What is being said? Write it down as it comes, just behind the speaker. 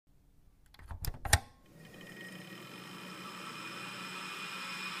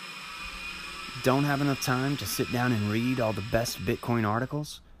Don't have enough time to sit down and read all the best Bitcoin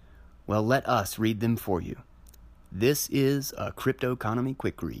articles? Well, let us read them for you. This is a Crypto Economy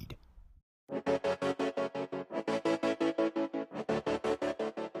Quick Read.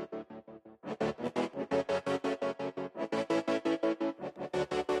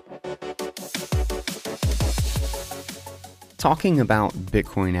 Talking about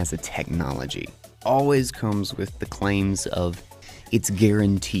Bitcoin as a technology always comes with the claims of its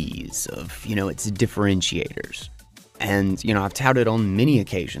guarantees, of, its differentiators. And, I've touted on many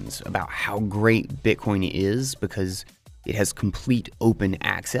occasions about how great Bitcoin is because it has complete open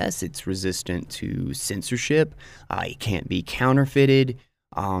access. It's resistant to censorship. It can't be counterfeited,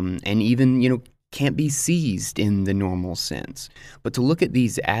 and even, can't be seized in the normal sense. But to look at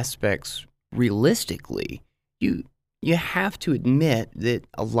these aspects realistically, you have to admit that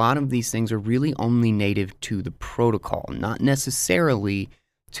a lot of these things are really only native to the protocol, not necessarily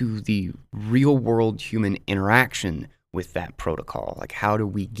to the real-world human interaction with that protocol. Like, how do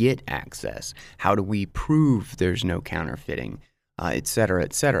we get access? How do we prove there's no counterfeiting, et cetera,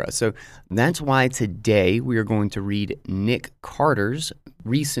 et cetera? So that's why today we are going to read Nick Carter's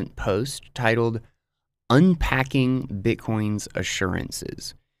recent post titled Unpacking Bitcoin's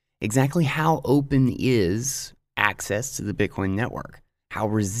Assurances. Exactly how open is access to the Bitcoin network? How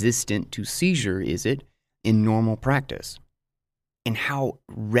resistant to seizure is it in normal practice? And how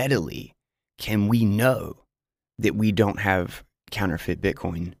readily can we know that we don't have counterfeit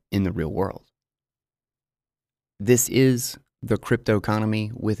Bitcoin in the real world? This is the Crypto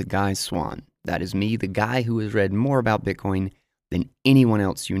Economy with Guy Swan. That is me, the guy who has read more about Bitcoin than anyone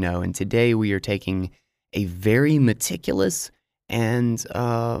else you know. And today we are taking a very meticulous and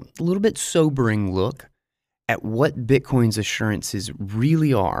a little bit sobering look at what Bitcoin's assurances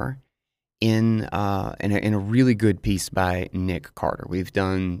really are in a really good piece by Nick Carter. We've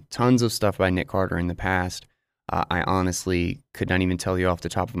done tons of stuff by Nick Carter in the past. I honestly could not even tell you off the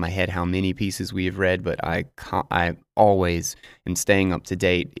top of my head how many pieces we have read, but I always am staying up to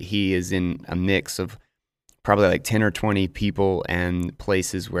date. He is in a mix of probably like 10 or 20 people and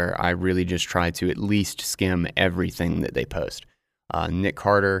places where I really just try to at least skim everything that they post. Nick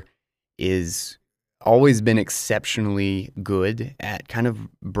Carter is always been exceptionally good at kind of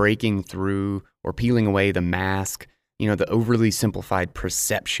breaking through or peeling away the mask, the overly simplified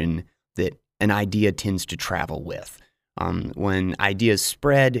perception that an idea tends to travel with. When ideas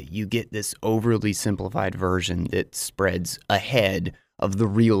spread, you get this overly simplified version that spreads ahead of the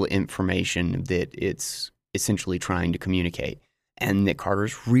real information that it's essentially trying to communicate. And Nick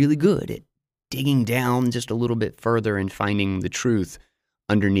Carter's really good at digging down just a little bit further and finding the truth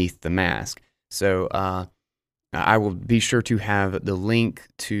underneath the mask. So I will be sure to have the link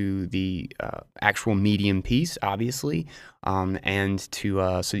to the actual Medium piece, obviously, and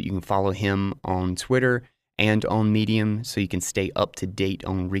to so that you can follow him on Twitter and on Medium, so you can stay up to date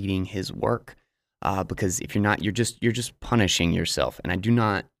on reading his work. Because if you're not, you're just punishing yourself, and I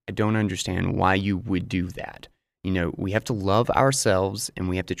don't understand why you would do that. We have to love ourselves, and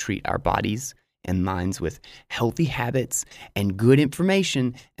we have to treat our bodies and minds with healthy habits and good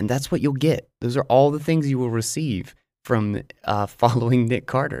information, and that's what you'll get. Those are all the things you will receive from following Nick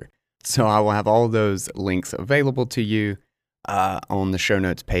Carter. So I will have all those links available to you on the show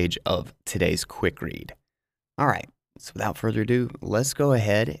notes page of today's quick read. All right, so without further ado, let's go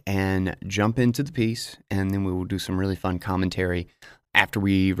ahead and jump into the piece, and then we will do some really fun commentary after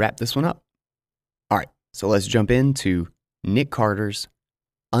we wrap this one up. All right, so let's jump into Nick Carter's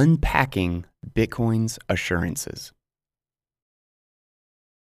Unpacking Bitcoin's Assurances.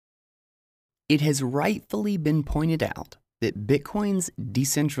 It has rightfully been pointed out that Bitcoin's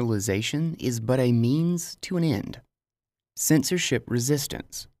decentralization is but a means to an end: censorship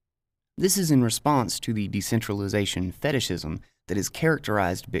resistance. This is in response to the decentralization fetishism that has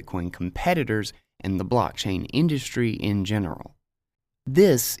characterized Bitcoin competitors and the blockchain industry in general.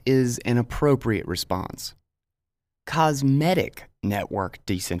 This is an appropriate response. Cosmetic network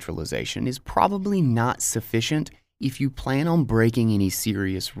decentralization is probably not sufficient if you plan on breaking any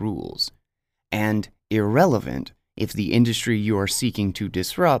serious rules, and irrelevant if the industry you are seeking to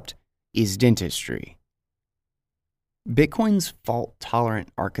disrupt is dentistry. Bitcoin's fault-tolerant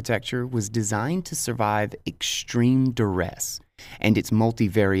architecture was designed to survive extreme duress, and its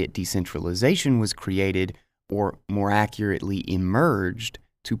multivariate decentralization was created, or more accurately emerged,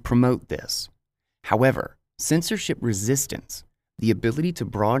 to promote this. However, censorship resistance, the ability to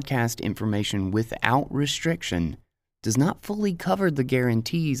broadcast information without restriction, does not fully cover the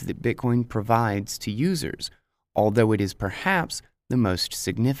guarantees that Bitcoin provides to users, although it is perhaps the most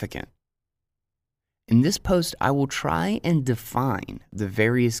significant. In this post, I will try and define the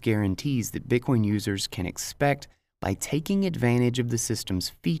various guarantees that Bitcoin users can expect by taking advantage of the system's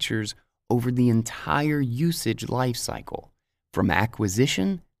features over the entire usage lifecycle, from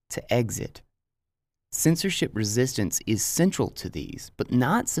acquisition to exit. Censorship resistance is central to these, but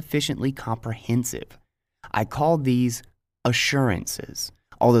not sufficiently comprehensive. I call these assurances,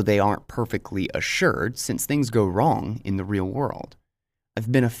 although they aren't perfectly assured since things go wrong in the real world. I've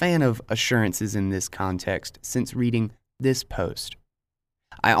been a fan of assurances in this context since reading this post.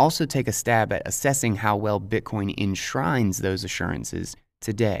 I also take a stab at assessing how well Bitcoin enshrines those assurances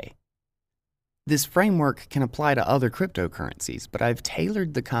today. This framework can apply to other cryptocurrencies, but I've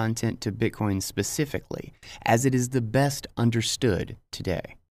tailored the content to Bitcoin specifically, as it is the best understood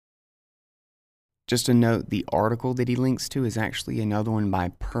today. Just a note, the article that he links to is actually another one by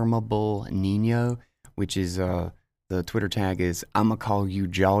Permabull Nino, which is, the Twitter tag is, I'ma call you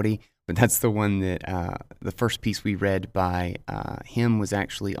Jawdy, but that's the one that, the first piece we read by him was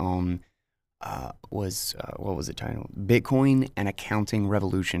actually on, what was it titled? Bitcoin and Accounting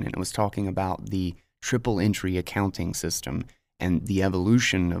Revolution, and it was talking about the triple entry accounting system and the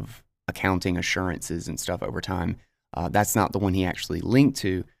evolution of accounting assurances and stuff over time. That's not the one he actually linked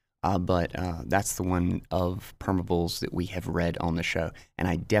to, but that's the one of Permabull's that we have read on the show, and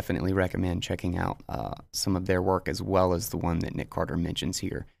I definitely recommend checking out some of their work as well as the one that Nick Carter mentions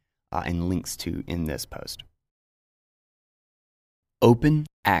here and links to in this post. Open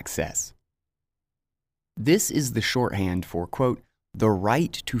access. This is the shorthand for, quote, the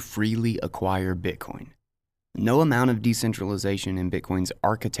right to freely acquire Bitcoin. No amount of decentralization in Bitcoin's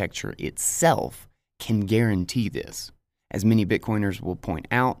architecture itself can guarantee this. As many Bitcoiners will point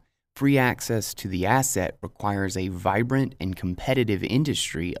out, free access to the asset requires a vibrant and competitive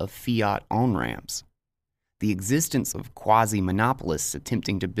industry of fiat on-ramps. The existence of quasi-monopolists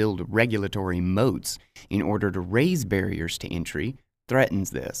attempting to build regulatory moats in order to raise barriers to entry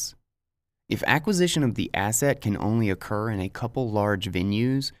threatens this. If acquisition of the asset can only occur in a couple large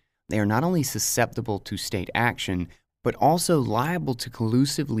venues, they are not only susceptible to state action, but also liable to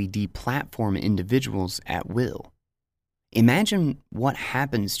collusively deplatform individuals at will. Imagine what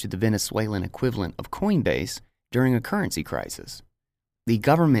happens to the Venezuelan equivalent of Coinbase during a currency crisis. The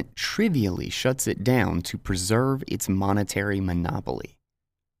government trivially shuts it down to preserve its monetary monopoly.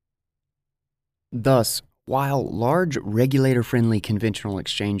 Thus, while large regulator-friendly conventional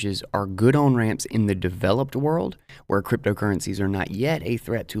exchanges are good on-ramps in the developed world, where cryptocurrencies are not yet a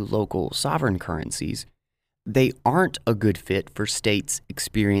threat to local sovereign currencies, they aren't a good fit for states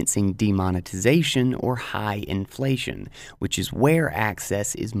experiencing demonetization or high inflation, which is where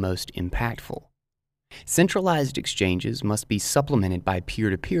access is most impactful. Centralized exchanges must be supplemented by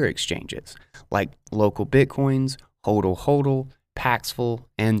peer-to-peer exchanges, like local Bitcoins, HODL, Paxful,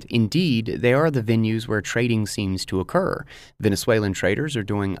 and indeed, they are the venues where trading seems to occur. Venezuelan traders are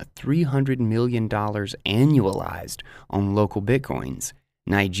doing $300 million annualized on local Bitcoins.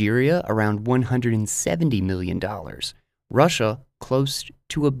 Nigeria, around $170 million. Russia, close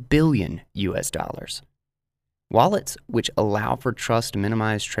to $1 billion US. Wallets which allow for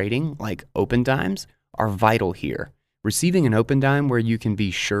trust-minimized trading, like OpenDimes, are vital here. Receiving an OpenDime where you can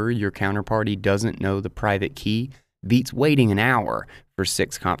be sure your counterparty doesn't know the private key beats waiting an hour for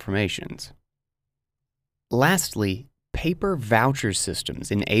 6 confirmations. Lastly, paper voucher systems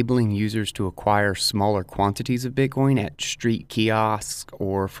enabling users to acquire smaller quantities of Bitcoin at street kiosks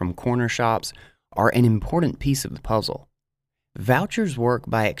or from corner shops are an important piece of the puzzle. Vouchers work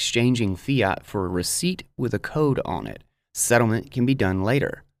by exchanging fiat for a receipt with a code on it. Settlement can be done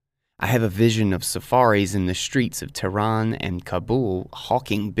later. I have a vision of safaris in the streets of Tehran and Kabul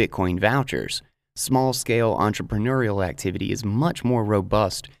hawking Bitcoin vouchers. Small-scale entrepreneurial activity is much more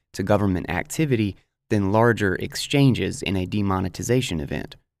robust to government activity than larger exchanges in a demonetization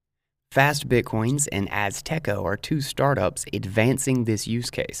event. Fast Bitcoins and Azteco are 2 startups advancing this use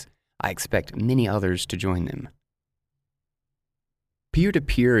case. I expect many others to join them.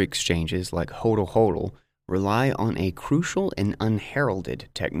 Peer-to-peer exchanges like HODL rely on a crucial and unheralded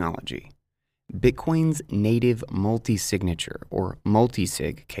technology: Bitcoin's native multi-signature or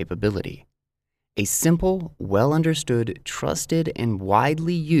multisig capability. A simple, well-understood, trusted, and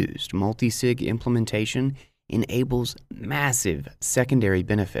widely used multisig implementation enables massive secondary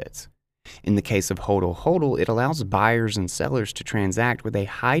benefits. In the case of HODL, it allows buyers and sellers to transact with a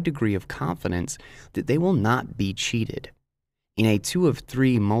high degree of confidence that they will not be cheated. In a 2 of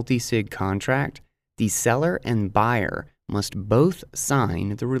 3 multisig contract, the seller and buyer must both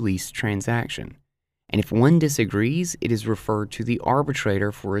sign the release transaction, and if one disagrees, it is referred to the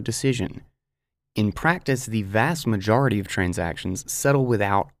arbitrator for a decision. In practice, the vast majority of transactions settle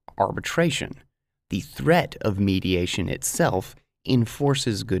without arbitration. The threat of mediation itself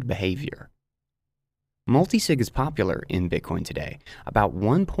enforces good behavior. Multisig is popular in Bitcoin today. About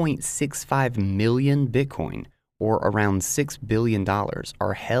 1.65 million Bitcoin, or around $6 billion,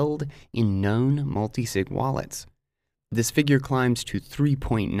 are held in known multisig wallets. This figure climbs to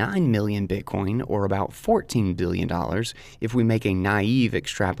 3.9 million Bitcoin, or about $14 billion, if we make a naive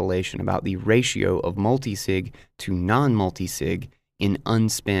extrapolation about the ratio of multisig to non-multisig in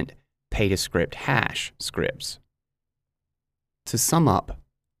unspent pay-to-script hash scripts. To sum up,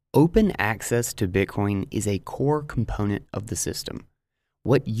 open access to Bitcoin is a core component of the system.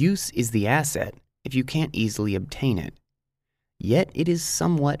 What use is the asset if you can't easily obtain it? Yet it is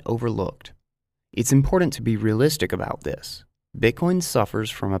somewhat overlooked. It's important to be realistic about this. Bitcoin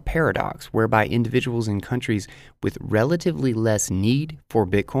suffers from a paradox whereby individuals in countries with relatively less need for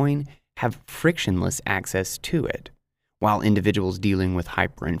Bitcoin have frictionless access to it, while individuals dealing with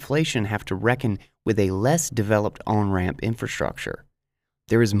hyperinflation have to reckon with a less developed on-ramp infrastructure.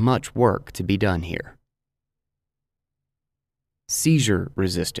 There is much work to be done here. Seizure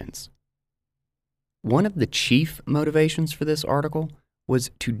resistance. One of the chief motivations for this article was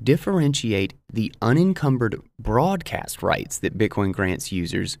to differentiate the unencumbered broadcast rights that Bitcoin grants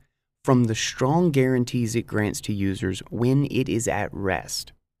users from the strong guarantees it grants to users when it is at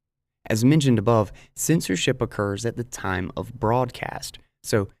rest. As mentioned above, censorship occurs at the time of broadcast,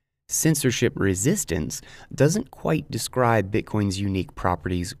 so censorship resistance doesn't quite describe Bitcoin's unique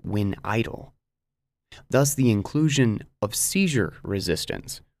properties when idle. Thus, the inclusion of seizure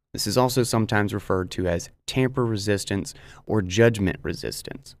resistance. This is also sometimes referred to as tamper resistance or judgment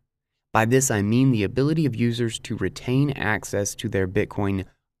resistance. By this, I mean the ability of users to retain access to their Bitcoin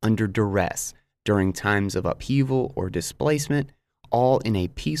under duress during times of upheaval or displacement, all in a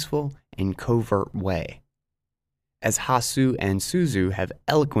peaceful and covert way. As Hasu and Suzu have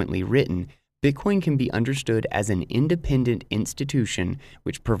eloquently written, Bitcoin can be understood as an independent institution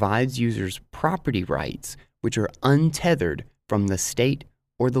which provides users property rights which are untethered from the state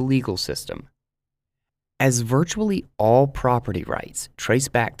or the legal system. As virtually all property rights trace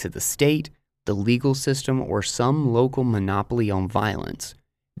back to the state, the legal system, or some local monopoly on violence,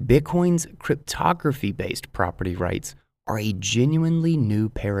 Bitcoin's cryptography-based property rights are a genuinely new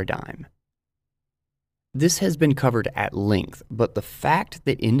paradigm. This has been covered at length, but the fact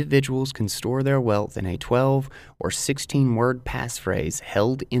that individuals can store their wealth in a 12 or 16-word passphrase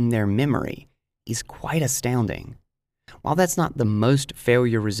held in their memory is quite astounding. While that's not the most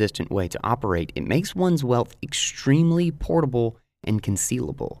failure-resistant way to operate, it makes one's wealth extremely portable and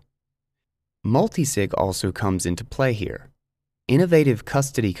concealable. Multisig also comes into play here. Innovative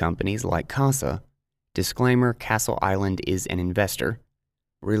custody companies like Casa, disclaimer, Castle Island is an investor,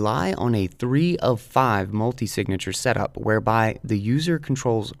 rely on a 3 of 5 multi-signature setup whereby the user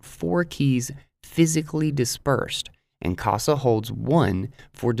controls 4 keys physically dispersed and Casa holds 1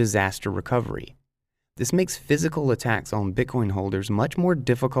 for disaster recovery. This makes physical attacks on Bitcoin holders much more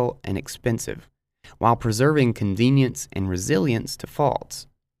difficult and expensive, while preserving convenience and resilience to faults.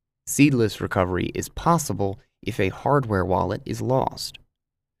 Seedless recovery is possible if a hardware wallet is lost.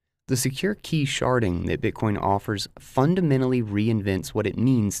 The secure key sharding that Bitcoin offers fundamentally reinvents what it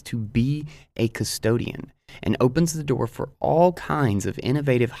means to be a custodian and opens the door for all kinds of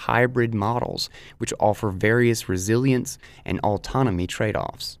innovative hybrid models which offer various resilience and autonomy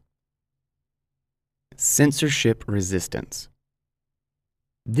trade-offs. Censorship resistance.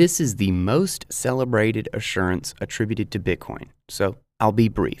 This is the most celebrated assurance attributed to Bitcoin, so I'll be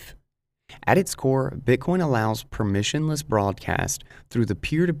brief. At its core, Bitcoin allows permissionless broadcast through the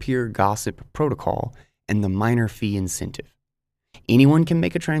peer-to-peer gossip protocol and the miner fee incentive. Anyone can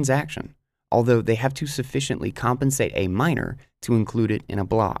make a transaction, although they have to sufficiently compensate a miner to include it in a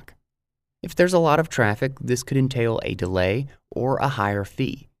block. If there's a lot of traffic, this could entail a delay or a higher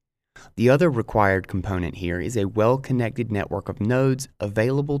fee. The other required component here is a well-connected network of nodes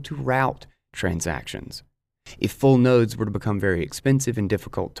available to route transactions. If full nodes were to become very expensive and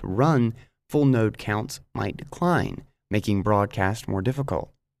difficult to run, full node counts might decline, making broadcast more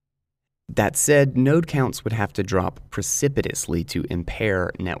difficult. That said, node counts would have to drop precipitously to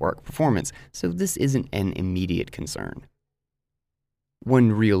impair network performance, so this isn't an immediate concern.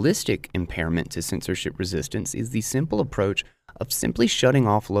 One realistic impairment to censorship resistance is the simple approach of simply shutting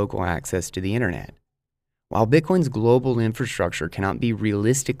off local access to the internet. While Bitcoin's global infrastructure cannot be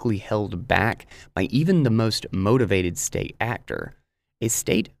realistically held back by even the most motivated state actor, a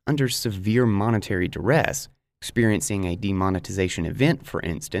state under severe monetary duress, experiencing a demonetization event, for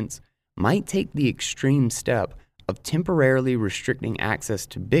instance, might take the extreme step of temporarily restricting access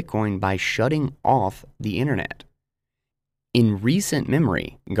to Bitcoin by shutting off the internet. In recent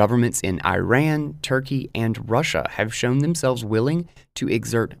memory, governments in Iran, Turkey, and Russia have shown themselves willing to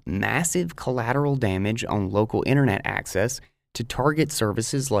exert massive collateral damage on local internet access to target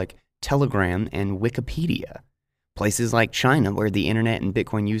services like Telegram and Wikipedia. Places like China, where the internet and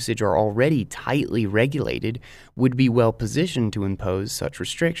Bitcoin usage are already tightly regulated, would be well positioned to impose such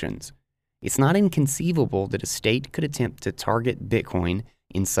restrictions. It's not inconceivable that a state could attempt to target Bitcoin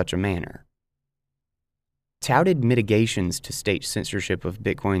in such a manner. Touted mitigations to state censorship of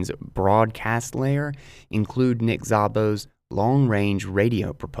Bitcoin's broadcast layer include Nick Szabo's long-range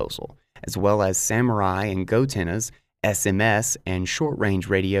radio proposal, as well as Samurai and Gotenna's SMS and short-range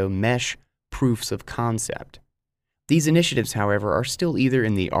radio mesh proofs of concept. These initiatives, however, are still either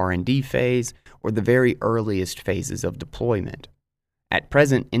in the R&D phase or the very earliest phases of deployment. At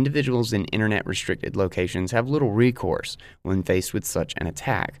present, individuals in internet-restricted locations have little recourse when faced with such an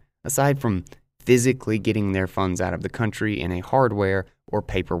attack, aside from physically getting their funds out of the country in a hardware or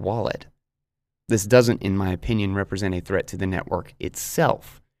paper wallet. This doesn't, in my opinion, represent a threat to the network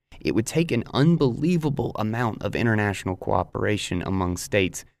itself. It would take an unbelievable amount of international cooperation among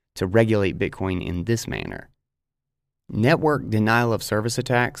states to regulate Bitcoin in this manner. Network denial of service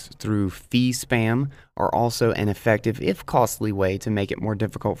attacks through fee spam are also an effective, if costly, way to make it more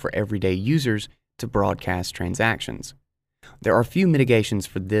difficult for everyday users to broadcast transactions. There are few mitigations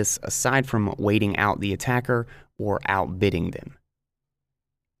for this aside from waiting out the attacker or outbidding them.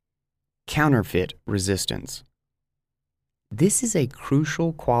 Counterfeit resistance. This is a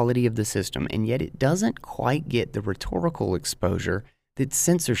crucial quality of the system, and yet it doesn't quite get the rhetorical exposure that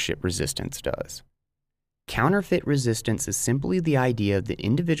censorship resistance does. Counterfeit resistance is simply the idea that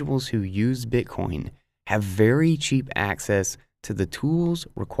individuals who use Bitcoin have very cheap access to the tools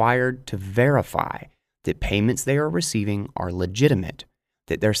required to verify that payments they are receiving are legitimate,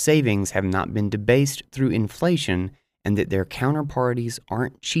 that their savings have not been debased through inflation, and that their counterparties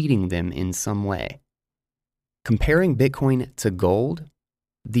aren't cheating them in some way. Comparing Bitcoin to gold,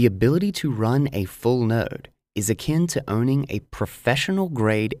 the ability to run a full node is akin to owning a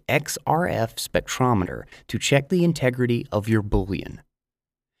professional-grade XRF spectrometer to check the integrity of your bullion.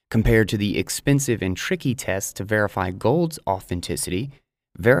 Compared to the expensive and tricky tests to verify gold's authenticity,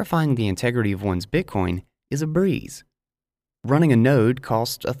 verifying the integrity of one's Bitcoin is a breeze. Running a node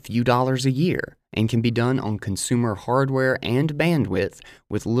costs a few dollars a year and can be done on consumer hardware and bandwidth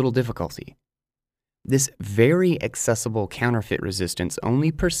with little difficulty. This very accessible counterfeit resistance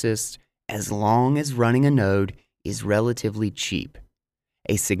only persists as long as running a node is relatively cheap.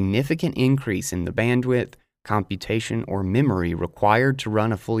 A significant increase in the bandwidth, computation, or memory required to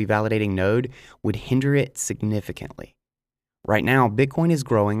run a fully validating node would hinder it significantly. Right now, Bitcoin is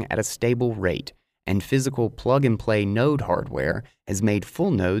growing at a stable rate, and physical plug-and-play node hardware has made full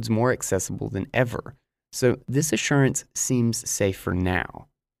nodes more accessible than ever, so this assurance seems safe for now.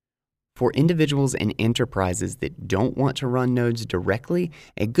 For individuals and enterprises that don't want to run nodes directly,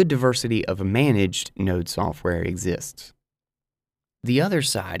 a good diversity of managed node software exists. The other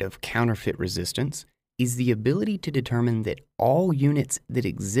side of counterfeit resistance is the ability to determine that all units that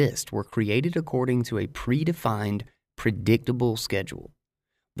exist were created according to a predefined, predictable schedule.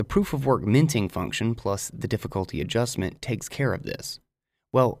 The proof-of-work minting function plus the difficulty adjustment takes care of this.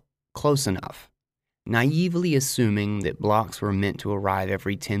 Well, close enough. Naively assuming that blocks were meant to arrive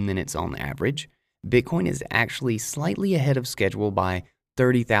every 10 minutes on average, Bitcoin is actually slightly ahead of schedule by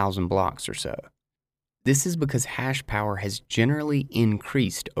 30,000 blocks or so. This is because hash power has generally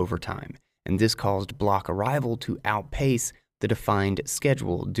increased over time, and this caused block arrival to outpace the defined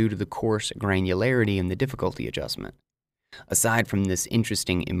schedule due to the coarse granularity in the difficulty adjustment. Aside from this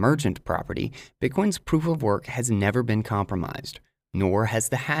interesting emergent property, Bitcoin's proof of work has never been compromised, nor has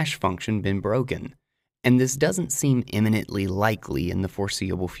the hash function been broken, and this doesn't seem imminently likely in the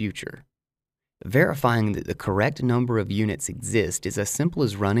foreseeable future. Verifying that the correct number of units exist is as simple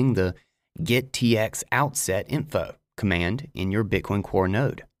as running the gettxoutset.info command in your Bitcoin Core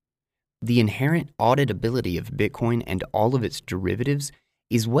node. The inherent auditability of Bitcoin and all of its derivatives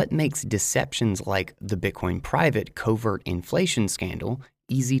is what makes deceptions like the Bitcoin private covert inflation scandal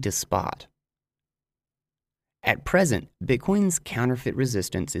easy to spot. At present, Bitcoin's counterfeit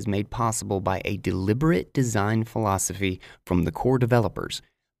resistance is made possible by a deliberate design philosophy from the core developers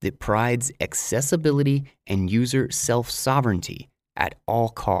that prides accessibility and user self-sovereignty at all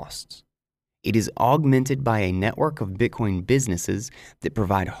costs. It is augmented by a network of Bitcoin businesses that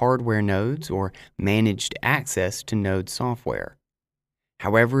provide hardware nodes or managed access to node software.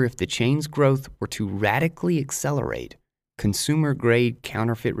 However, if the chain's growth were to radically accelerate, consumer-grade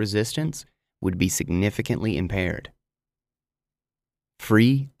counterfeit resistance would be significantly impaired.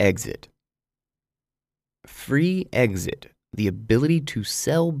 Free exit. Free exit The ability to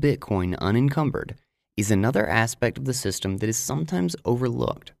sell Bitcoin unencumbered is another aspect of the system that is sometimes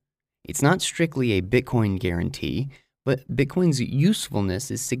overlooked. It's not strictly a Bitcoin guarantee, but Bitcoin's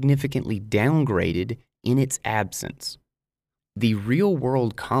usefulness is significantly downgraded in its absence. The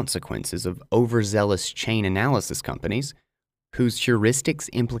real-world consequences of overzealous chain analysis companies, whose heuristics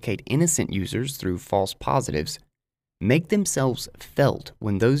implicate innocent users through false positives, make themselves felt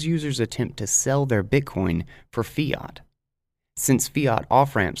when those users attempt to sell their Bitcoin for fiat. Since fiat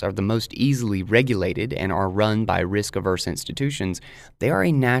off-ramps are the most easily regulated and are run by risk-averse institutions, they are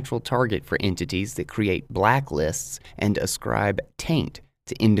a natural target for entities that create blacklists and ascribe taint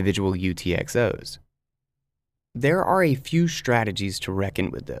to individual UTXOs. There are a few strategies to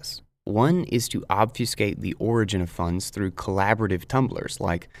reckon with this. One is to obfuscate the origin of funds through collaborative tumblers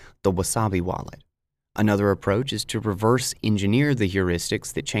like the Wasabi wallet. Another approach is to reverse engineer the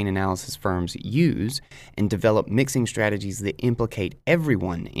heuristics that chain analysis firms use and develop mixing strategies that implicate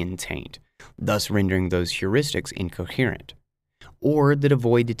everyone in taint, thus rendering those heuristics incoherent, or that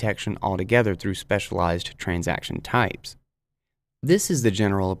avoid detection altogether through specialized transaction types. This is the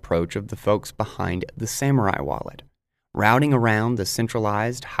general approach of the folks behind the Samurai wallet. Routing around the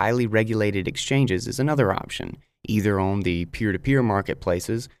centralized, highly regulated exchanges is another option, either on the peer-to-peer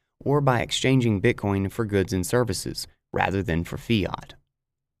marketplaces or by exchanging Bitcoin for goods and services rather than for fiat.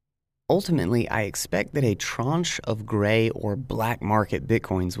 Ultimately, I expect that a tranche of gray or black market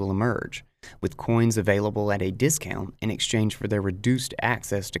Bitcoins will emerge, with coins available at a discount in exchange for their reduced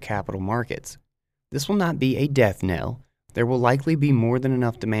access to capital markets. This will not be a death knell. There will likely be more than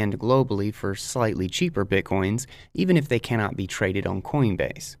enough demand globally for slightly cheaper Bitcoins, even if they cannot be traded on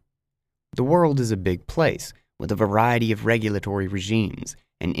Coinbase. The world is a big place, with a variety of regulatory regimes,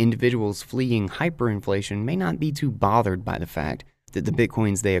 and individuals fleeing hyperinflation may not be too bothered by the fact that the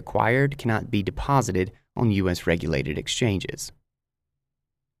Bitcoins they acquired cannot be deposited on U.S. regulated exchanges.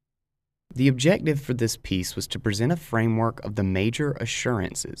 The objective for this piece was to present a framework of the major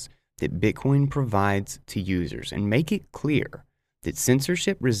assurances that Bitcoin provides to users and make it clear that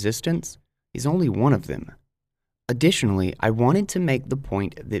censorship resistance is only one of them. Additionally, I wanted to make the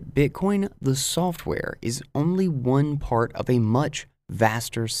point that Bitcoin, the software, is only one part of a much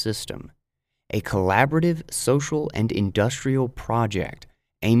vaster system, a collaborative social and industrial project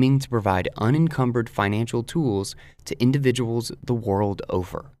aiming to provide unencumbered financial tools to individuals the world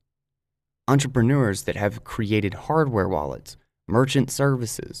over. Entrepreneurs that have created hardware wallets, merchant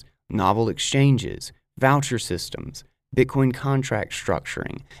services, novel exchanges, voucher systems, Bitcoin contract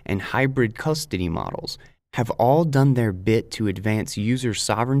structuring, and hybrid custody models have all done their bit to advance user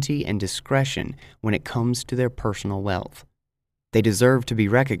sovereignty and discretion when it comes to their personal wealth. They deserve to be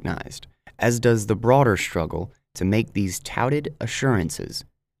recognized, as does the broader struggle to make these touted assurances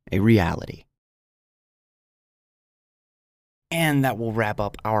a reality. And that will wrap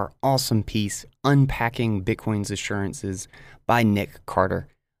up our awesome piece, Unpacking Bitcoin's Assurances by Nick Carter.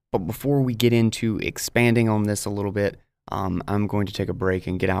 But before we get into expanding on this a little bit, I'm going to take a break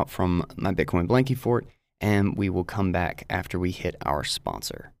and get out from my Bitcoin Blankie Fort, and we will come back after we hit our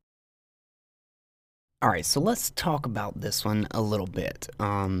sponsor. All right, so let's talk about this one a little bit.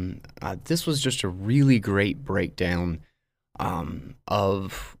 This was just a really great breakdown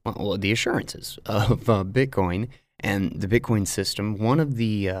of the assurances of Bitcoin and the Bitcoin system. One of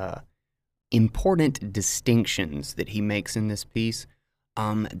the important distinctions that he makes in this piece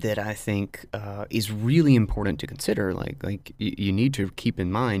that I think is really important to consider, like you need to keep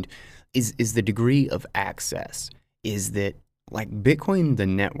in mind, is the degree of access. Is that like Bitcoin, the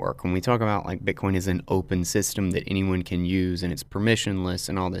network, when we talk about like Bitcoin is an open system that anyone can use and it's permissionless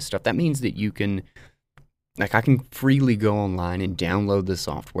and all this stuff, that means that you can, like I can freely go online and download the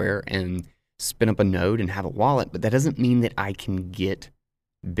software and spin up a node and have a wallet, but that doesn't mean that I can get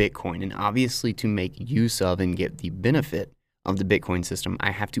Bitcoin. And obviously to make use of and get the benefit of the Bitcoin system,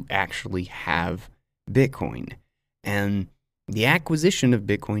 I have to actually have Bitcoin. And the acquisition of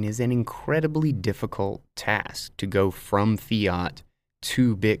Bitcoin is an incredibly difficult task to go from fiat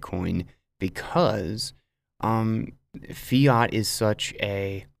to Bitcoin because fiat is such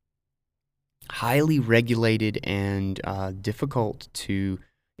a highly regulated and difficult to,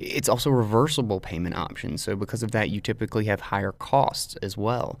 it's also a reversible payment option. So because of that, you typically have higher costs as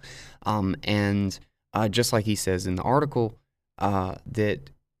well. And just like he says in the article, that,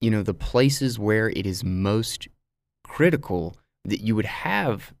 you know, the places where it is most critical that you would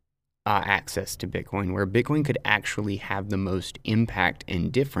have access to Bitcoin, where Bitcoin could actually have the most impact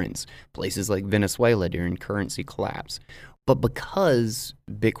and difference, places like Venezuela during currency collapse. But because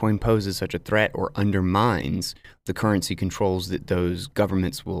Bitcoin poses such a threat or undermines the currency controls that those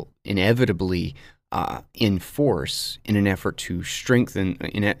governments will inevitably enforce in an effort to strengthen,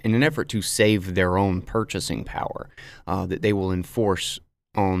 in an effort to save their own purchasing power, that they will enforce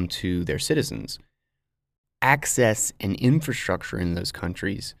onto their citizens. Access and infrastructure in those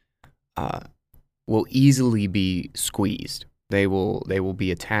countries will easily be squeezed. They will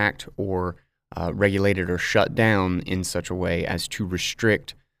be attacked or regulated or shut down in such a way as to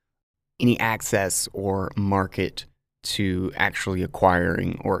restrict any access or market to actually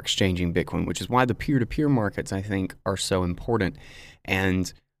acquiring or exchanging Bitcoin, which is why the peer-to-peer markets, I think, are so important.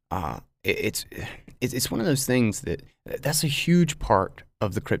 And it's one of those things that's a huge part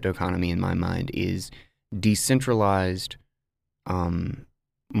of the crypto economy in my mind, is decentralized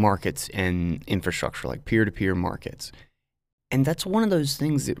markets and infrastructure, like peer-to-peer markets. And that's one of those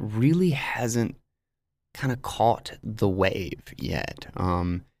things that really hasn't kind of caught the wave yet.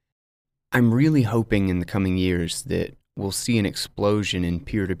 I'm really hoping in the coming years that we'll see an explosion in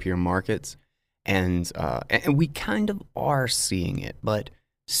peer-to-peer markets, and we kind of are seeing it, but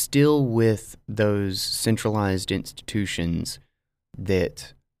still with those centralized institutions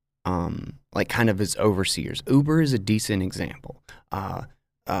that, like kind of as overseers. Uber is a decent example.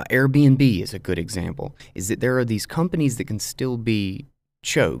 Airbnb is a good example, is that there are these companies that can still be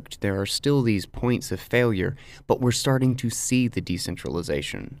choked. There are still these points of failure, but we're starting to see the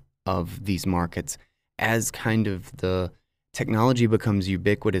decentralization of these markets as kind of the technology becomes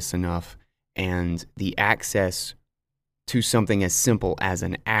ubiquitous enough and the access to something as simple as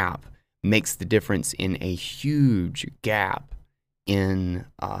an app makes the difference in a huge gap in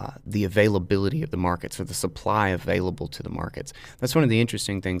the availability of the markets, or the supply available to the markets. That's one of the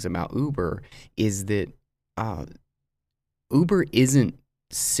interesting things about Uber, is that Uber isn't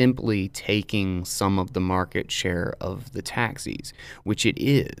simply taking some of the market share of the taxis, which it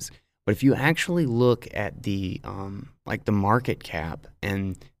is. But if you actually look at the like the market cap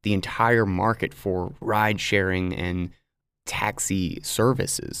and the entire market for ride sharing and taxi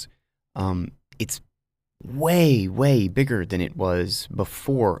services, it's way, way bigger than it was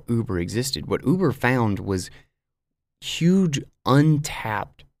before Uber existed. What Uber found was huge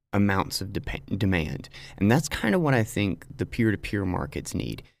untapped amounts of demand. And that's kind of what I think the peer-to-peer markets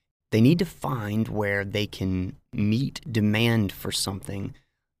need. They need to find where they can meet demand for something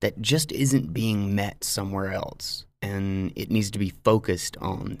that just isn't being met somewhere else. And it needs to be focused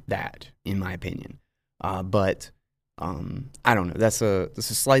on that, in my opinion. But I don't know. That's a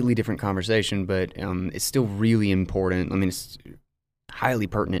slightly different conversation, but it's still really important. I mean, it's highly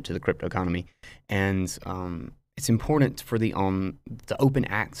pertinent to the crypto economy, and it's important for the open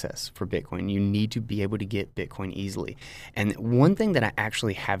access for Bitcoin. You need to be able to get Bitcoin easily. And one thing that I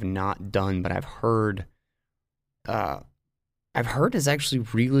actually have not done, but I've heard is actually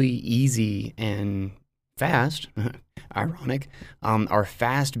really easy and fast, ironic, are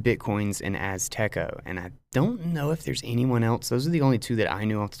fast Bitcoins and Azteco. And I don't know if there's anyone else. Those are the only two that I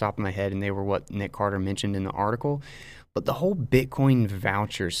knew off the top of my head, and they were what Nick Carter mentioned in the article. But the whole Bitcoin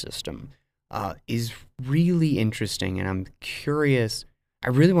voucher system is really interesting, and I'm curious. I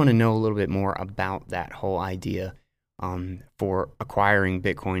really want to know a little bit more about that whole idea for acquiring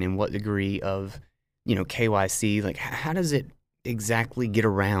Bitcoin, and what degree of, KYC, like how does it exactly get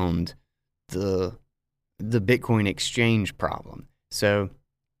around the Bitcoin exchange problem. So,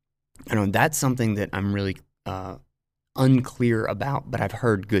 that's something that I'm really unclear about, but I've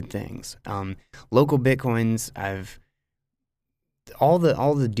heard good things. Local Bitcoins, all the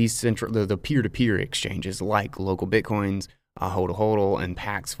decentral, the peer-to-peer exchanges like Local Bitcoins, Hodl Hodl, and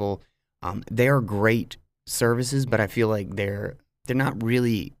Paxful, they are great services, but I feel like they're not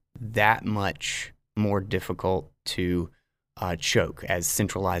really that much more difficult to choke as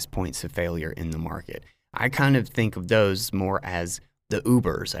centralized points of failure in the market. I kind of think of those more as the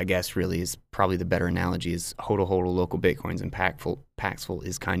Ubers, I guess, really is probably the better analogy, is Hodl Hodl, Local Bitcoins, and Paxful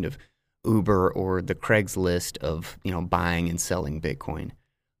is kind of Uber or the Craigslist of, buying and selling Bitcoin,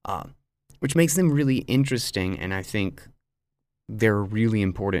 which makes them really interesting, and I think they're a really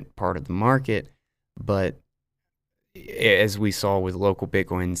important part of the market. But as we saw with Local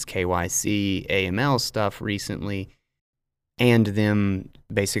Bitcoins, KYC, AML stuff recently, and them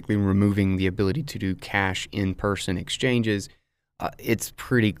basically removing the ability to do cash in-person exchanges, it's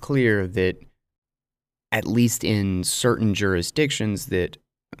pretty clear that, at least in certain jurisdictions, that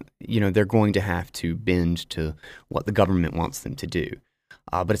they're going to have to bend to what the government wants them to do.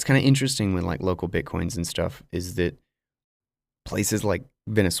 But it's kind of interesting with like Local Bitcoins and stuff, is that places like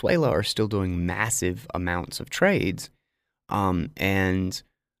Venezuela are still doing massive amounts of trades, and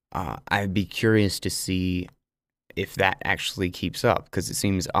I'd be curious to see if that actually keeps up, because it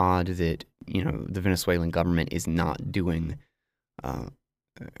seems odd that the Venezuelan government is not doing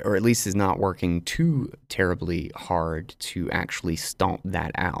or at least is not working too terribly hard to actually stomp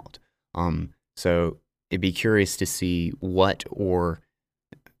that out. So it'd be curious to see what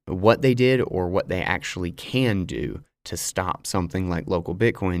they did or what they actually can do to stop something like local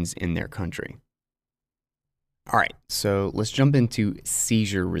Bitcoins in their country. All right, so let's jump into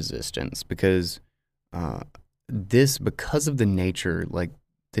seizure resistance because because of the nature, like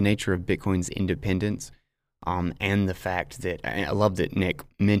the nature of Bitcoin's independence, and the fact that I love that Nick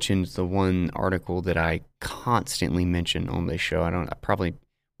mentioned the one article that I constantly mention on this show. I probably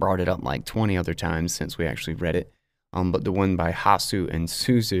brought it up like 20 other times since we actually read it. But the one by Hasu and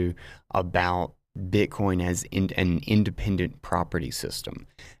Suzu about Bitcoin as an independent property system.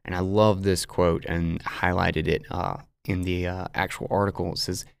 And I love this quote and highlighted it in the actual article. It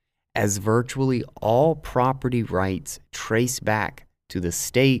says, as virtually all property rights trace back to the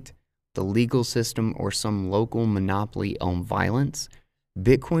state, the legal system, or some local monopoly on violence,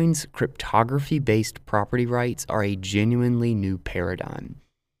 Bitcoin's cryptography-based property rights are a genuinely new paradigm.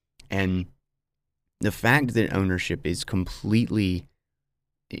 And the fact that ownership is completely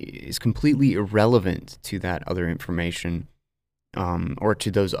irrelevant to that other information, or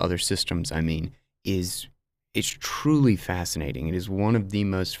to those other systems, it's truly fascinating. It is one of the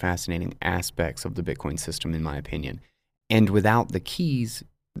most fascinating aspects of the Bitcoin system, in my opinion. And without the keys,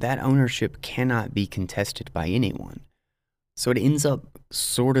 that ownership cannot be contested by anyone. So it ends up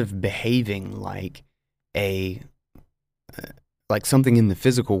sort of behaving like like something in the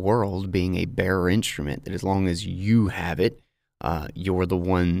physical world being a bearer instrument that as long as you have it, you're the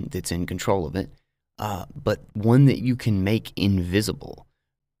one that's in control of it, but one that you can make invisible.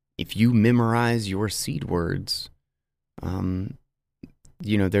 If you memorize your seed words,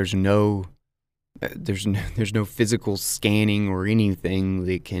 there's no physical scanning or anything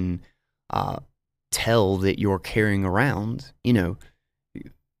that can tell that you're carrying around,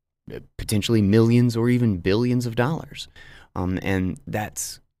 potentially millions or even billions of dollars. And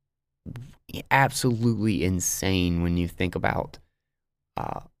that's absolutely insane when you think about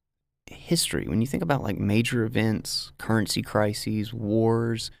history. When you think about like major events, currency crises,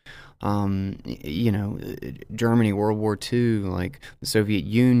 wars, Germany, World War II, like the Soviet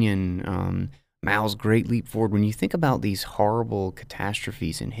Union, Mao's Great Leap Forward. When you think about these horrible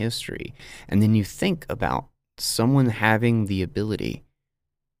catastrophes in history, and then you think about someone having the ability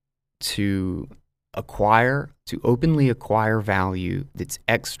to openly acquire value that's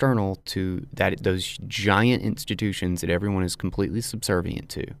external to those giant institutions that everyone is completely subservient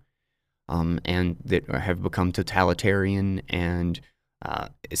to, and that have become totalitarian and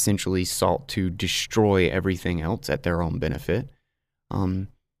essentially sought to destroy everything else at their own benefit.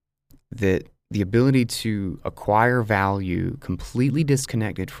 That the ability to acquire value completely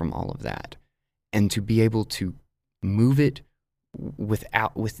disconnected from all of that, and to be able to move it with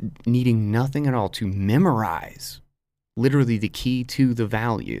needing nothing at all, to memorize literally the key to the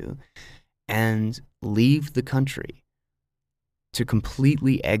value and leave the country, to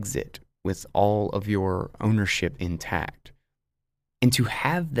completely exit with all of your ownership intact, and to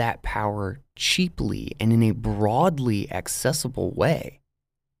have that power cheaply and in a broadly accessible way.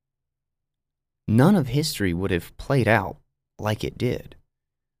 None of history would have played out like it did.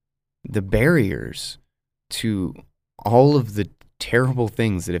 The barriers to all of the terrible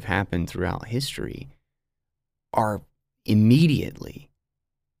things that have happened throughout history are immediately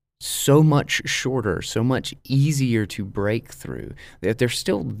so much shorter, so much easier to break through. That they're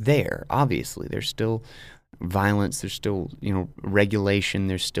still there, obviously. There's still violence, there's still, regulation,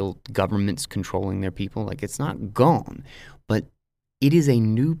 there's still governments controlling their people. Like, it's not gone, but it is a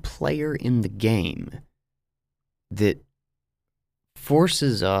new player in the game that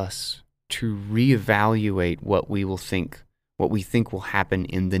forces us to reevaluate what we think will happen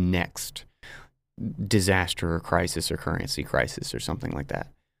in the next disaster or crisis or currency crisis or something like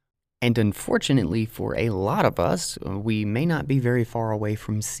that. And unfortunately for a lot of us, we may not be very far away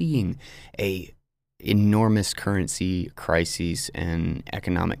from seeing a enormous currency crises and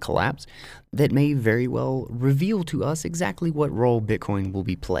economic collapse that may very well reveal to us exactly what role Bitcoin will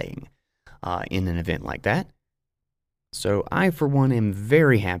be playing in an event like that. So I, for one, am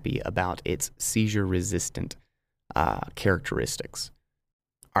very happy about its seizure-resistant characteristics.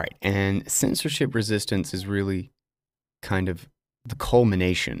 All right, and censorship resistance is really kind of the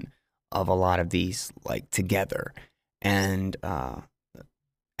culmination of a lot of these, like, together. And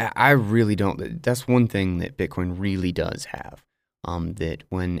I really don't. That's one thing that Bitcoin really does have. That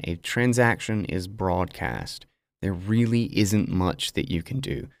when a transaction is broadcast, there really isn't much that you can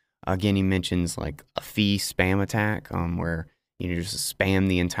do. Again, he mentions like a fee spam attack, where just spam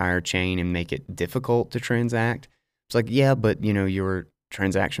the entire chain and make it difficult to transact. It's like, yeah, but your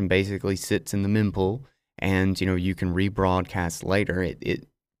transaction basically sits in the mempool, and you can rebroadcast later. It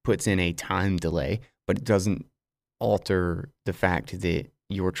puts in a time delay, but it doesn't alter the fact that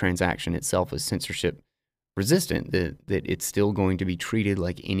your transaction itself is censorship resistant, that it's still going to be treated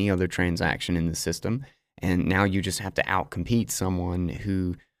like any other transaction in the system. And now you just have to outcompete someone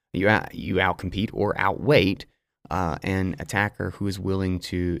who you outcompete or outweight an attacker who is willing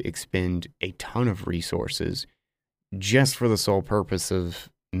to expend a ton of resources just for the sole purpose of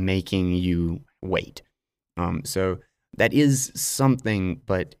making you wait. So that is something,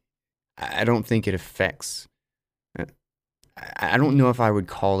 but I don't think it affects. I don't know if I would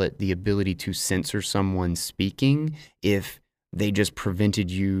call it the ability to censor someone speaking if they just prevented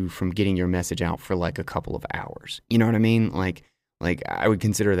you from getting your message out for like a couple of hours. You know what I mean? Like I would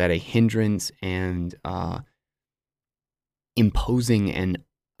consider that a hindrance and imposing an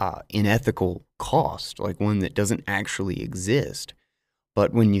unethical cost, like one that doesn't actually exist.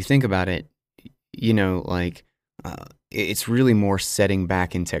 But when you think about it, it's really more setting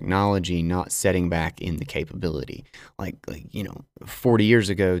back in technology, not setting back in the capability. 40 years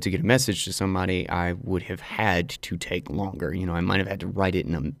ago, to get a message to somebody, I would have had to take longer. I might have had to write it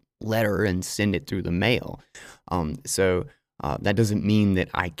in a letter and send it through the mail. So that doesn't mean that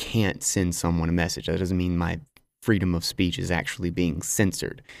I can't send someone a message. That doesn't mean my freedom of speech is actually being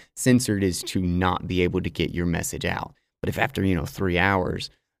censored. Censored is to not be able to get your message out. But if after, 3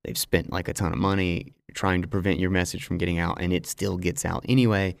 hours, they've spent like a ton of money trying to prevent your message from getting out and it still gets out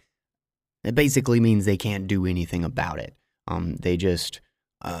anyway, that basically means they can't do anything about it. They just,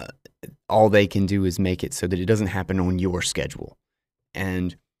 all they can do is make it so that it doesn't happen on your schedule.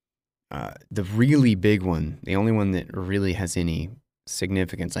 And the really big one, the only one that really has any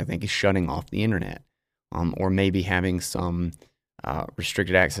significance, I think, is shutting off the internet. Or maybe having some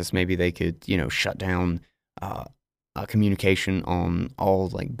restricted access. Maybe they could, shut down communication on all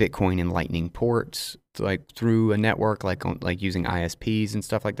like Bitcoin and Lightning ports, like through a network, like using ISPs and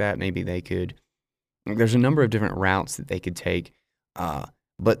stuff like that. Maybe they could. There's a number of different routes that they could take,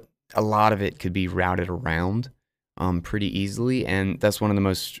 but a lot of it could be routed around pretty easily, and that's one of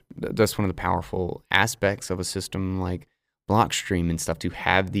the powerful aspects of a system like Blockstream and stuff, to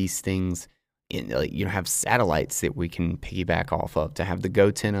have these things. Have satellites that we can piggyback off of, to have the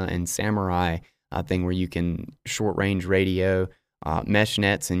Gotenna and Samurai thing where you can short range radio, mesh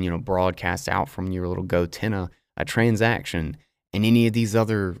nets, and broadcast out from your little Gotenna a transaction, and any of these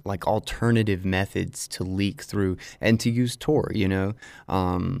other like alternative methods to leak through, and to use Tor.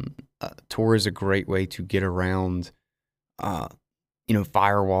 Tor is a great way to get around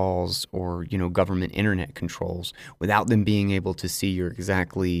firewalls or government internet controls without them being able to see your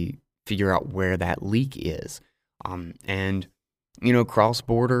figure out where that leak is. And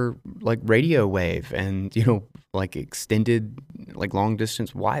cross-border like radio wave and like extended like long distance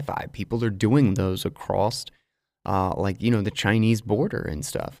Wi-Fi. People are doing those across the Chinese border and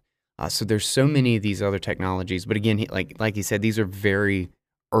stuff. So there's so many of these other technologies, but again, like you said, these are very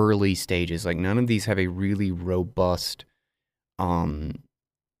early stages. Like none of these have a really robust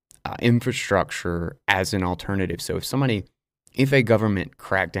infrastructure as an alternative. So if a government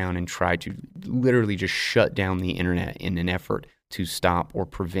cracked down and tried to literally just shut down the internet in an effort to stop or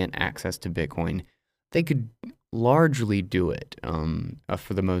prevent access to Bitcoin, they could largely do it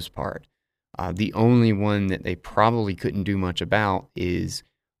for the most part. The only one that they probably couldn't do much about is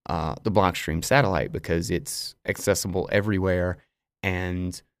the Blockstream satellite, because it's accessible everywhere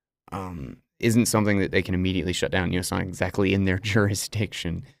and isn't something that they can immediately shut down. It's not exactly in their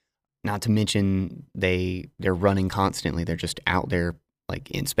jurisdiction. Not to mention they're running constantly. They're just out there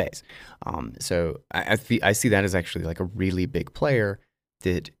like in space. So I see that as actually like a really big player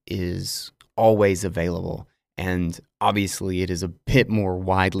that is always available. And obviously it is a bit more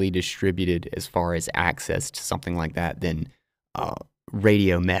widely distributed as far as access to something like that than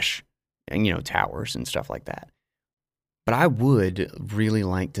radio mesh and, towers and stuff like that. But I would really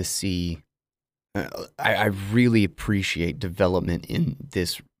like to see, I really appreciate development in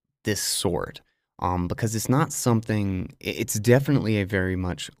this sort, because it's not something. It's definitely a very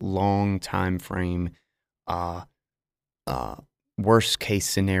much long time frame, worst case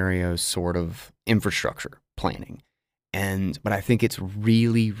scenario sort of infrastructure planning, but I think it's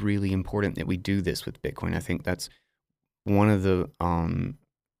really, really important that we do this with Bitcoin. I think that's one of the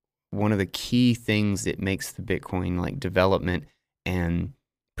key things that makes the Bitcoin like development and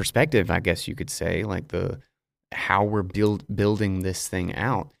perspective, I guess you could say, like how we're building this thing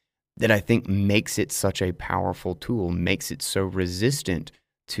out, that I think makes it such a powerful tool, makes it so resistant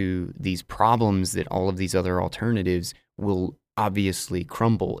to these problems that all of these other alternatives will obviously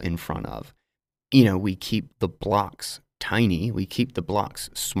crumble in front of. We keep the blocks tiny. We keep the blocks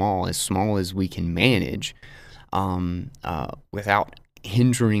small as we can manage, without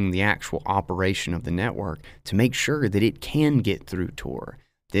hindering the actual operation of the network, to make sure that it can get through Tor,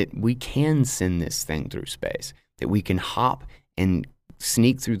 that we can send this thing through space, that we can hop and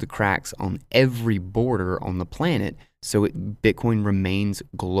sneak through the cracks on every border on the planet so Bitcoin remains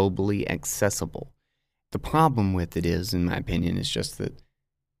globally accessible. The problem with it is, in my opinion, is just that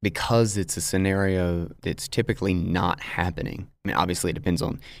because it's a scenario that's typically not happening. I mean, obviously it depends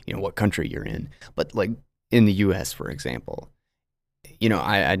on, what country you're in, but like in the US, for example,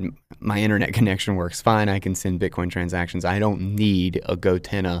 my internet connection works fine. I can send Bitcoin transactions. I don't need a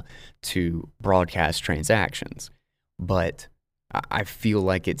Gotenna to broadcast transactions. But I feel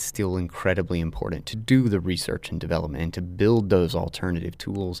like it's still incredibly important to do the research and development and to build those alternative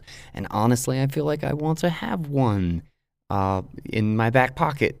tools. And honestly, I feel like I want to have one in my back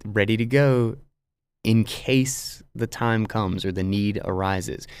pocket, ready to go in case the time comes or the need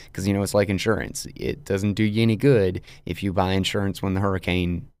arises. Because, it's like insurance. It doesn't do you any good if you buy insurance when the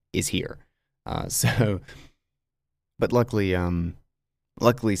hurricane is here. But luckily,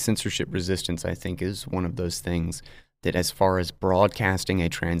 censorship resistance, I think, is one of those things that, as far as broadcasting a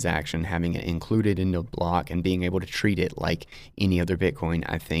transaction, having it included in the block and being able to treat it like any other Bitcoin,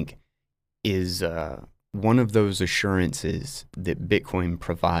 I think is one of those assurances that Bitcoin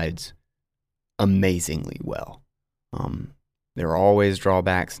provides amazingly well. There are always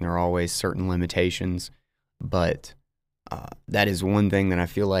drawbacks and there are always certain limitations, but that is one thing that I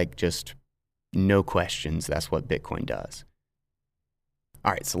feel like, just no questions, that's what Bitcoin does.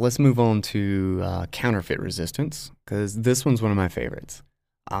 All right, so let's move on to counterfeit resistance, because this one's one of my favorites.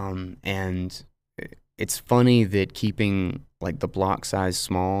 And it's funny that keeping like the block size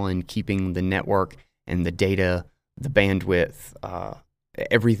small and keeping the network and the data, the bandwidth,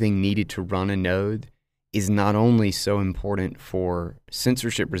 everything needed to run a node is not only so important for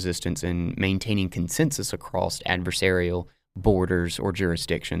censorship resistance and maintaining consensus across adversarial borders or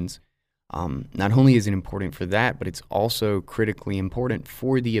jurisdictions. Not only is it important for that, but it's also critically important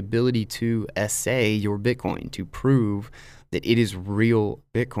for the ability to assay your Bitcoin, to prove that it is real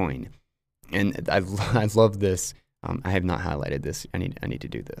Bitcoin. And I love this. I have not highlighted this. I need to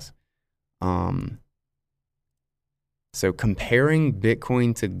do this. So comparing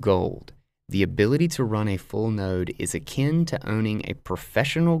Bitcoin to gold, the ability to run a full node is akin to owning a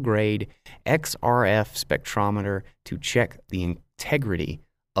professional-grade XRF spectrometer to check the integrity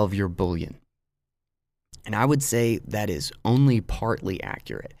of your bullion. And I would say that is only partly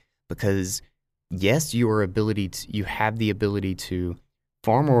accurate, because yes, you have the ability to,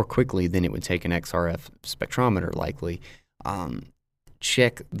 far more quickly than it would take an XRF spectrometer likely,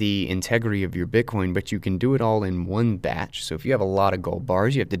 check the integrity of your Bitcoin, but you can do it all in one batch. So if you have a lot of gold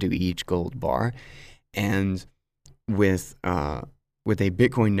bars, you have to do each gold bar. And with a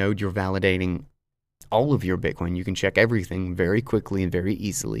Bitcoin node, you're validating all of your Bitcoin. You can check everything very quickly and very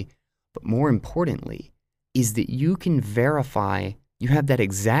easily. But more importantly is that you can verify you have that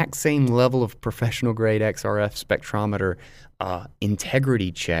exact same level of professional grade XRF spectrometer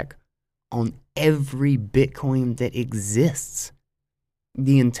integrity check on every Bitcoin that exists.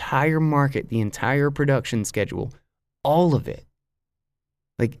 The entire market, the entire production schedule, all of it.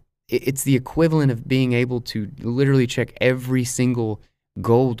 Like, it's the equivalent of being able to literally check every single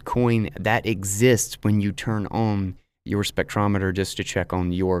gold coin that exists when you turn on your spectrometer just to check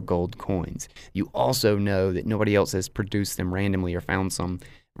on your gold coins. You also know that nobody else has produced them randomly or found some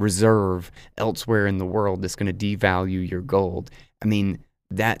reserve elsewhere in the world that's going to devalue your gold. I mean,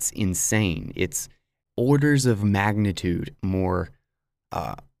 that's insane. It's orders of magnitude more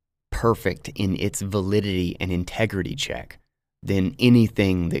perfect in its validity and integrity check than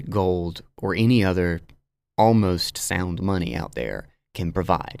anything that gold or any other almost sound money out there can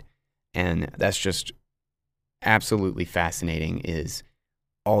provide. And that's just absolutely fascinating. Is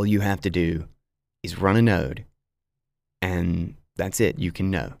all you have to do is run a node, and that's it. You can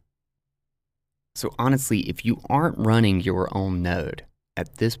know. So honestly, if you aren't running your own node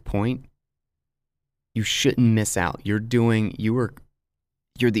at this point, you shouldn't miss out. You're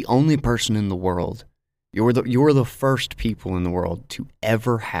the only person in the world. You're the first people in the world to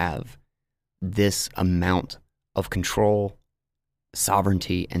ever have this amount of control,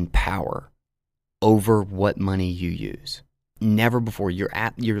 sovereignty, and power over what money you use. Never before. You're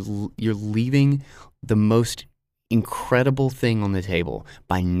leaving the most incredible thing on the table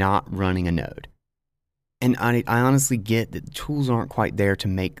by not running a node. And I honestly get that the tools aren't quite there to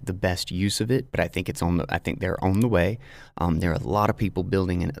make the best use of it, but I think they're on the way. There are a lot of people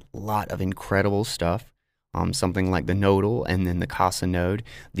building a lot of incredible stuff. Something like the Nodal and then the Casa node.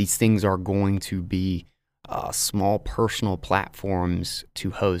 These things are going to be small personal platforms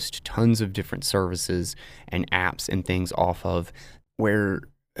to host tons of different services and apps and things off of, where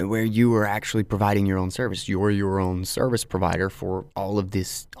you are actually providing your own service. You're your own service provider for all of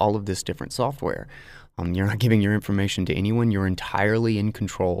this different software. You're not giving your information to anyone. You're entirely in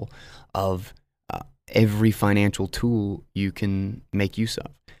control of every financial tool you can make use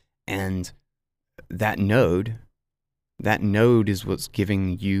of. And that node is what's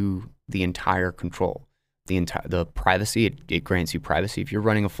giving you the entire control, the privacy. It grants you privacy. If you're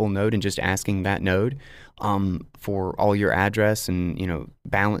running a full node and just asking that node for all your address and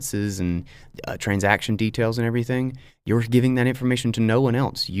balances and transaction details and everything, you're giving that information to no one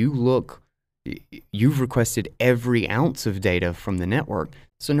else. You've requested every ounce of data from the network,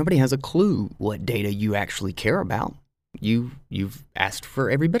 so nobody has a clue what data you actually care about. You've asked for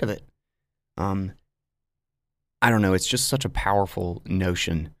every bit of it. I don't know. It's just such a powerful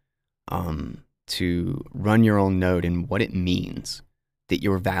notion to run your own node and what it means that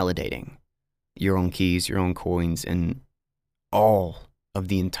you're validating your own keys, your own coins, and all of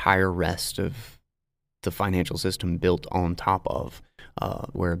the entire rest of the financial system built on top of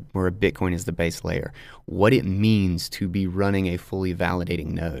where a Bitcoin is the base layer. What it means to be running a fully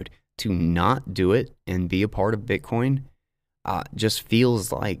validating node. To not do it and be a part of Bitcoin just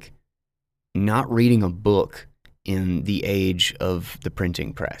feels like not reading a book in the age of the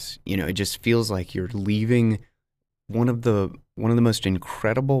printing press. It just feels like you're leaving one of the most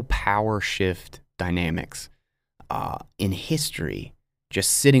incredible power shift dynamics in history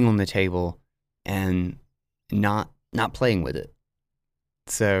just sitting on the table and not playing with it.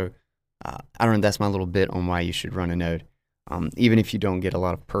 So I don't know, that's my little bit on why you should run a node, even if you don't get a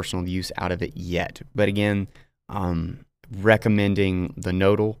lot of personal use out of it yet. But again, recommending the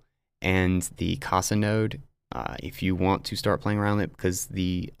Nodal and the Casa node if you want to start playing around with it, because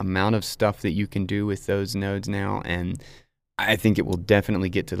the amount of stuff that you can do with those nodes now, and I think it will definitely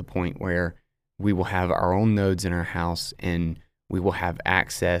get to the point where we will have our own nodes in our house and we will have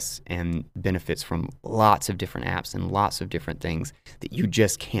access and benefits from lots of different apps and lots of different things that you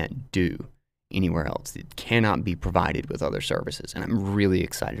just can't do anywhere else. It cannot be provided with other services, and I'm really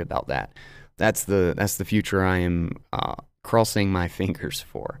excited about that. That's the future I am crossing my fingers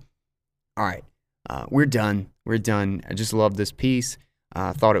for. All right, we're done. I just love this piece.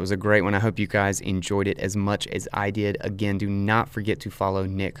 Thought it was a great one. I hope you guys enjoyed it as much as I did. Again, do not forget to follow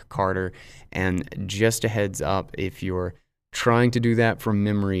Nick Carter. And just a heads up, if you're trying to do that from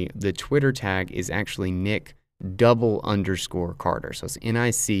memory, the Twitter tag is actually Nick __ Carter. So it's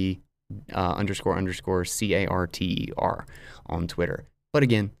NIC __ CARTER on Twitter. But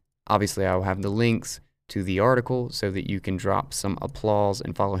again, obviously I will have the links to the article so that you can drop some applause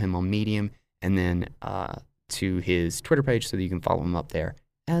and follow him on Medium, and then to his Twitter page so that you can follow him up there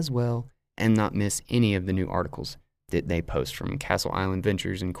as well and not miss any of the new articles that they post from Castle Island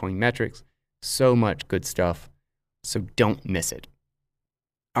Ventures and Coinmetrics. So much good stuff. So don't miss it.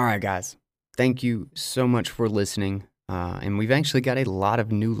 All right, guys. Thank you so much for listening. And we've actually got a lot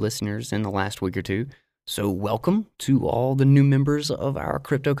of new listeners in the last week or two. So welcome to all the new members of our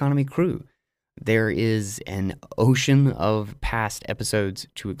Crypto Economy crew. There is an ocean of past episodes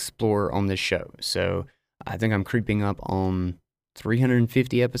to explore on this show. So I think I'm creeping up on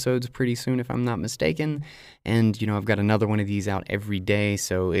 350 episodes pretty soon, if I'm not mistaken. And, I've got another one of these out every day,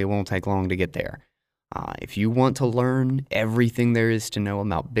 so it won't take long to get there. If you want to learn everything there is to know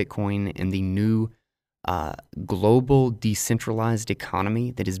about Bitcoin and the new global decentralized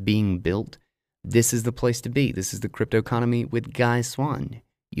economy that is being built, this is the place to be. This is the Crypto Economy with Guy Swan.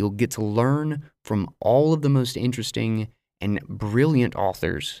 You'll get to learn from all of the most interesting and brilliant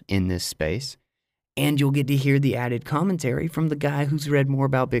authors in this space, and you'll get to hear the added commentary from the guy who's read more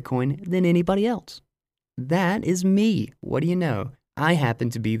about Bitcoin than anybody else. That is me. What do you know? I happen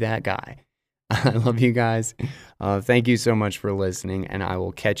to be that guy. I love you guys. Thank you so much for listening, and I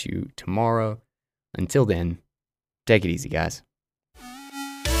will catch you tomorrow. Until then, take it easy, guys.